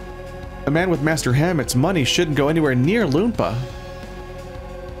with Master Hammett's money shouldn't go anywhere near Loompa.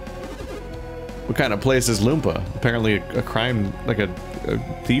 What kind of place is Loompa? Apparently a crime, like a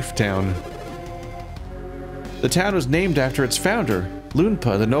thief town. The town was named after its founder,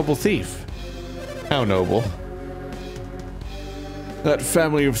 Loompa, the noble thief. How noble? That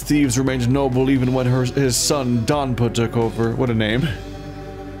family of thieves remained noble even when his son Donpa took over. What a name.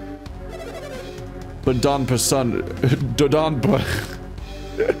 But Donpa's son, Dodonpa.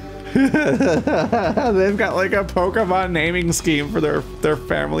 They've got like a Pokemon naming scheme for their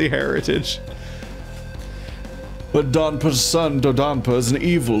family heritage. But Donpa's son, Dodonpa, is an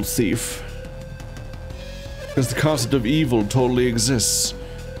evil thief. Because the concept of evil totally exists.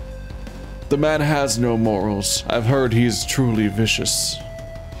 The man has no morals. I've heard he's truly vicious.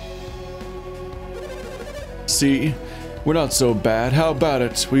 See? We're not so bad. How about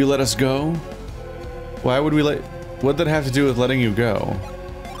it? Will you let us go? Why would we let... What did that have to do with letting you go?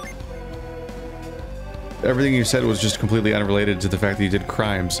 Everything you said was just completely unrelated to the fact that you did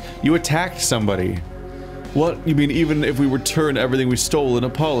crimes. You attacked somebody. What? You mean even if we return everything we stole and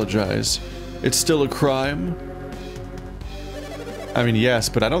apologize, it's still a crime? I mean, yes,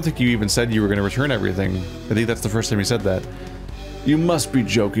 but I don't think you even said you were going to return everything. I think that's the first time you said that. You must be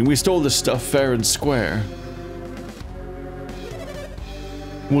joking. We stole this stuff fair and square.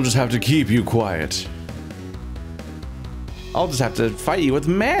 We'll just have to keep you quiet. I'll just have to fight you with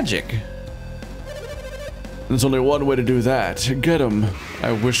magic. There's only one way to do that. Get him.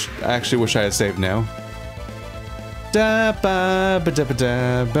 I actually wish I had saved now. Da ba ba da ba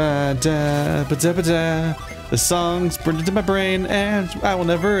da ba da ba da ba da. The song's burned into my brain and I will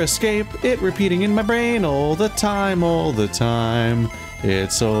never escape it, repeating in my brain all the time, all the time.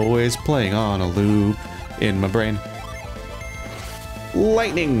 It's always playing on a loop in my brain.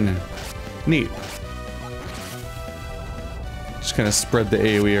 Lightning. Neat. Just kind of spread the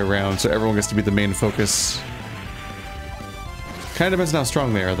AoE around so everyone gets to be the main focus. Kind of depends on how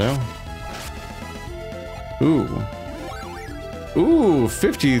strong they are, though. Ooh. Ooh,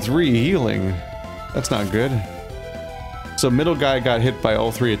 53 healing. That's not good. So middle guy got hit by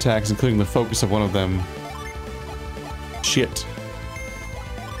all 3 attacks, including the focus of one of them. Shit.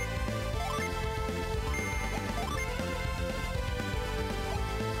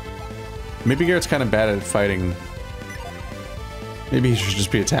 Maybe Garrett's kind of bad at fighting. Maybe he should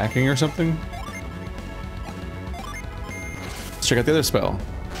just be attacking or something. Let's check out the other spell.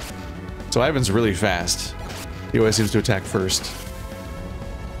 So Ivan's really fast. He always seems to attack first.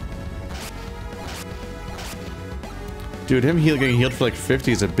 Dude, him getting healed for like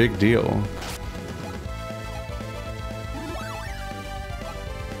 50 is a big deal.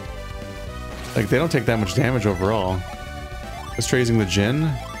 Like, they don't take that much damage overall. Let's try using the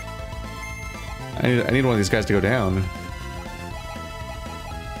Djinn. I need one of these guys to go down.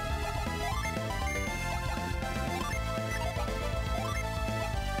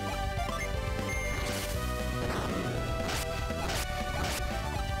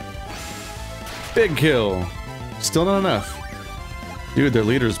 Big kill. Still not enough. Dude, their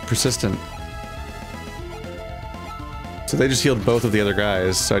leader's persistent. So they just healed both of the other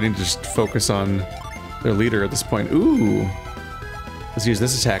guys, so I need to just focus on their leader at this point. Ooh. Let's use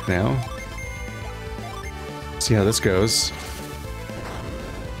this attack now. See how this goes.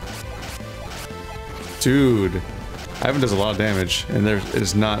 Dude. Ivan does a lot of damage, and there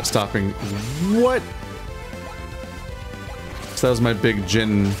is not stopping. What? So that was my big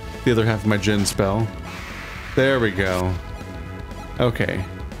Djinn, the other half of my Djinn spell. There we go. Okay.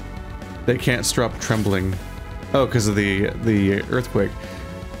 They can't stop trembling. Oh, because of the earthquake.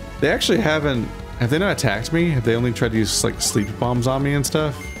 They actually haven't... Have they not attacked me? Have they only tried to use, like, sleep bombs on me and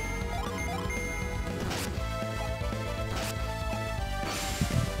stuff?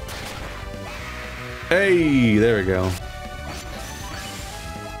 Hey! There we go.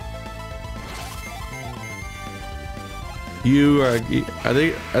 You are...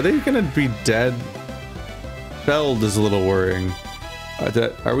 Are they gonna be dead? Feld is a little worrying.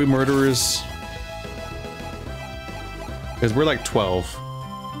 Are we murderers? Because we're like 12.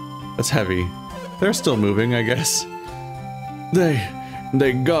 That's heavy. They're still moving, I guess.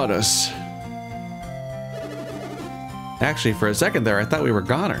 They got us. Actually, for a second there, I thought we were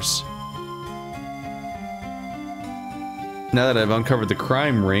goners. Now that I've uncovered the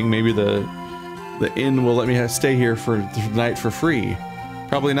crime ring, maybe the inn will let me stay here for the night for free.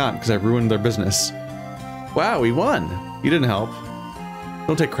 Probably not, because I ruined their business. Wow, we won! You didn't help.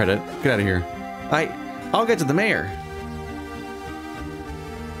 Don't take credit. Get out of here. I'll get to the mayor.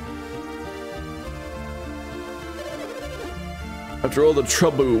 After all the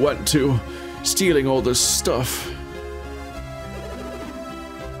trouble we went to, stealing all this stuff.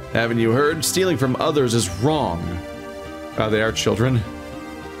 Haven't you heard? Stealing from others is wrong. They are children.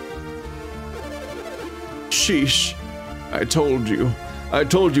 Sheesh. I told you. I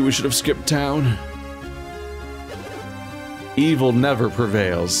told you we should have skipped town. Evil never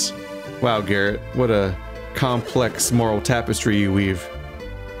prevails. Wow, Garrett, what a complex moral tapestry you weave.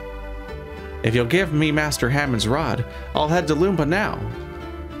 If you'll give me Master Hammond's rod, I'll head to Loompa now.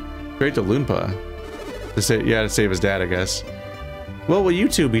 Straight to Loompa. To save his dad, I guess. What will you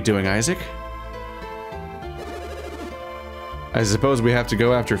two be doing, Isaac? I suppose we have to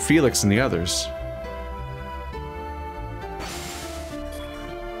go after Felix and the others.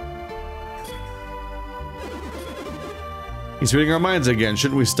 He's reading our minds again.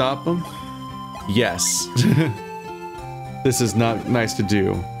 Shouldn't we stop him? Yes. This is not nice to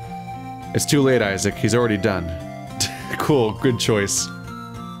do. It's too late, Isaac. He's already done. Cool. Good choice.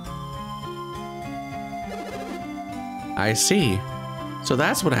 I see. So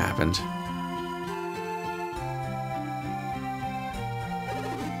that's what happened.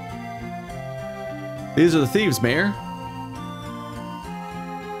 These are the thieves, Mayor.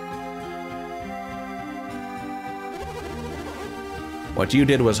 What you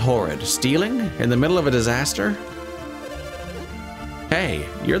did was horrid. Stealing? In the middle of a disaster? Hey,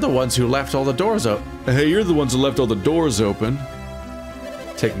 you're the ones who left all the doors open. Hey, you're the ones who left all the doors open.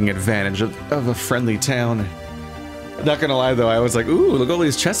 Taking advantage of a friendly town. Not gonna lie though, I was like, ooh, look at all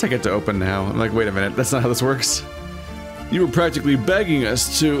these chests I get to open now. I'm like, wait a minute, that's not how this works. You were practically begging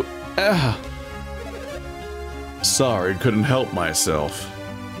us to... Sorry, couldn't help myself.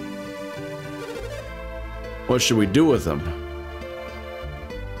 What should we do with them?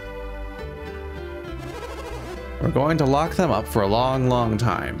 We're going to lock them up for a long, long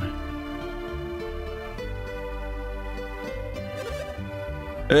time.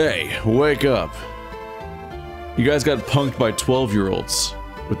 Hey, wake up. You guys got punked by 12-year-olds.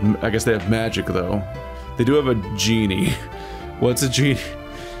 I guess they have magic, though. They do have a genie. What's a genie?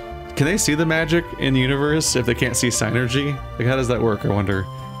 Can they see the magic in the universe if they can't see Psynergy? Like, how does that work, I wonder?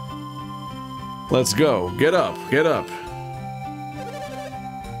 Let's go. Get up. Get up.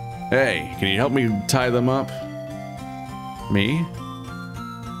 Hey, can you help me tie them up? Me?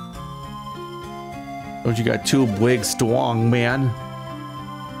 Don't you got two big strong, man?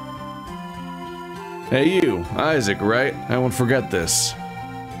 Hey you, Isaac, right? I won't forget this.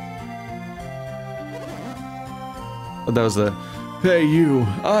 That was the... Hey you,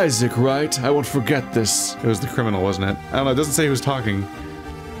 Isaac, right? I won't forget this. It was the criminal, wasn't it? I don't know, it doesn't say who was talking.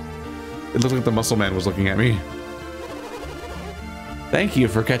 It looked like the muscle man was looking at me. Thank you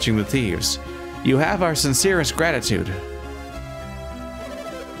for catching the thieves. You have our sincerest gratitude.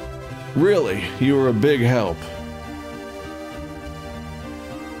 Really, you were a big help.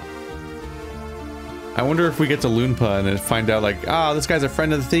 I wonder if we get to Loonpa and find out like, ah, this guy's a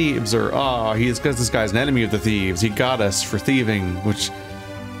friend of the thieves, or ah, he's because this guy's an enemy of the thieves. He got us for thieving, which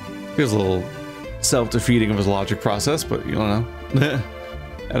feels a little self-defeating of his logic process, but you don't know.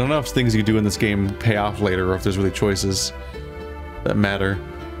 I don't know if things you do in this game pay off later or if there's really choices that matter.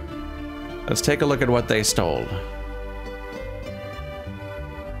 Let's take a look at what they stole.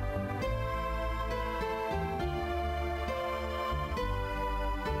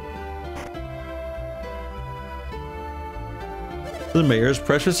 The mayor's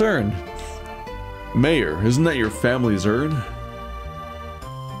precious urn. Mayor, isn't that your family's urn?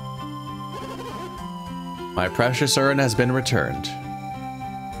 My precious urn has been returned.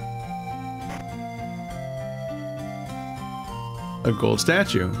 A gold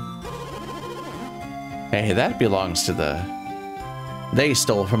statue. Hey, that belongs to the... They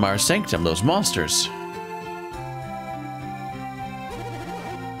stole from our sanctum, those monsters.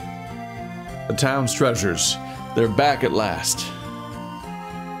 The town's treasures. They're back at last.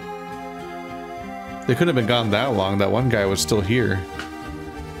 They couldn't have been gone that long. That one guy was still here.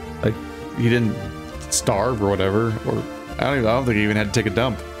 Like, he didn't starve or whatever. Or I don't think he even had to take a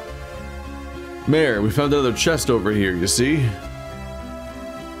dump. Mayor, we found another chest over here, you see?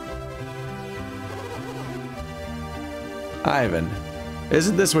 Ivan,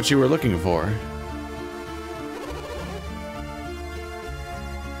 isn't this what you were looking for?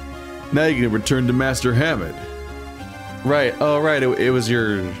 Now you can return to Master Hammett. Right, oh right, it was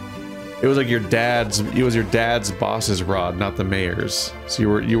your... It was like your dad's. It was your dad's boss's rod, not the mayor's. So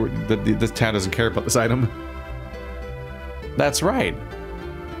you were. This town doesn't care about this item. That's right.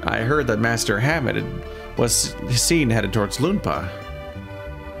 I heard that Master Hammett was seen headed towards Loonpa.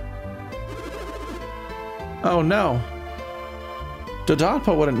 Oh no.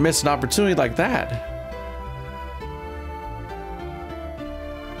 Dodonpa wouldn't miss an opportunity like that.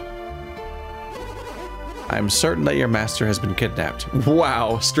 I'm certain that your master has been kidnapped.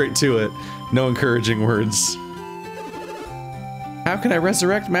 Wow, straight to it. No encouraging words. How can I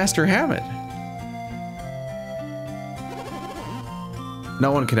resurrect Master Hammett?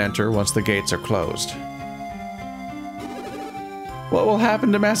 No one can enter once the gates are closed. What will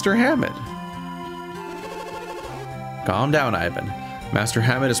happen to Master Hammett? Calm down, Ivan. Master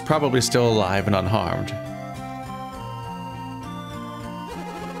Hammett is probably still alive and unharmed.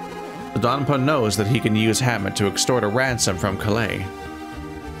 The Donpa knows that he can use Hammett to extort a ransom from Calais.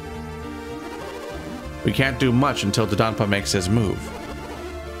 We can't do much until the Donpa makes his move.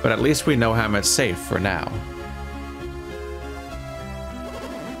 But at least we know Hammett's safe for now.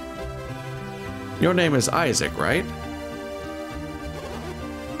 Your name is Isaac, right?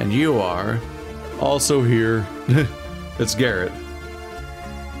 And you are... Also here. It's Garrett.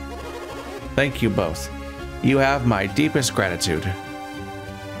 Thank you both. You have my deepest gratitude.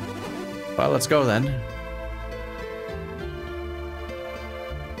 Well, let's go then.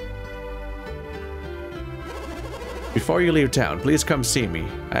 Before you leave town, please come see me.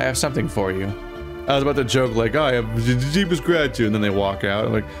 I have something for you. I was about to joke like, oh, I have the deepest gratitude, and then they walk out.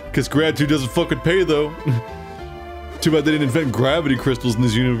 I'm like, because gratitude doesn't fucking pay though. Too bad they didn't invent gravity crystals in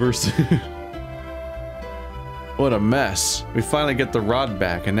this universe. What a mess. We finally get the rod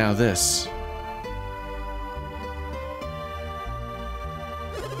back, and now this.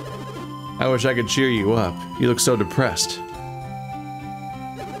 I wish I could cheer you up. You look so depressed.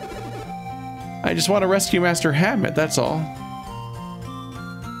 I just want to rescue Master Hammett, that's all.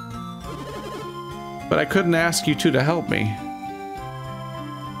 But I couldn't ask you two to help me.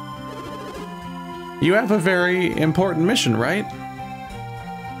 You have a very important mission, right?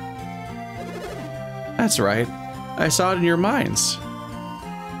 That's right. I saw it in your minds.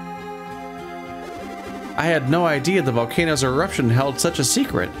 I had no idea the volcano's eruption held such a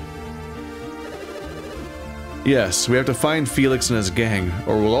secret. Yes, we have to find Felix and his gang,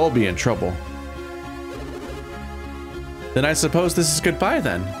 or we'll all be in trouble. Then I suppose this is goodbye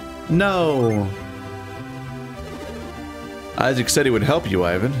then. No. Isaac said he would help you,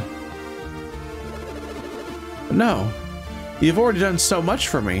 Ivan. No. You've already done so much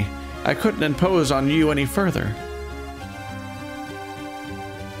for me. I couldn't impose on you any further.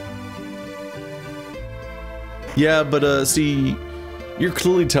 Yeah, but see, you're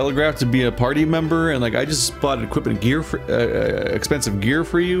clearly telegraphed to be a party member, and like I just bought equipment gear for expensive gear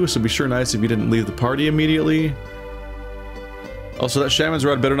for you, so be sure nice if you didn't leave the party immediately. Also, that shaman's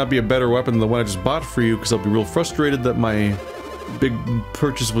rod better not be a better weapon than the one I just bought for you, because I'll be real frustrated that my big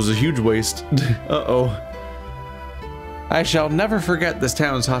purchase was a huge waste. Uh-oh. I shall never forget this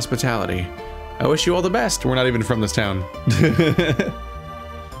town's hospitality. I wish you all the best. We're not even from this town.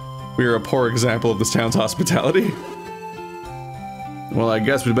 We are a poor example of this town's hospitality. Well, I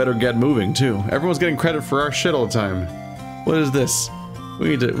guess we better get moving too. Everyone's getting credit for our shit all the time. What is this?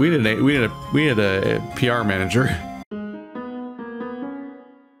 We need a PR manager.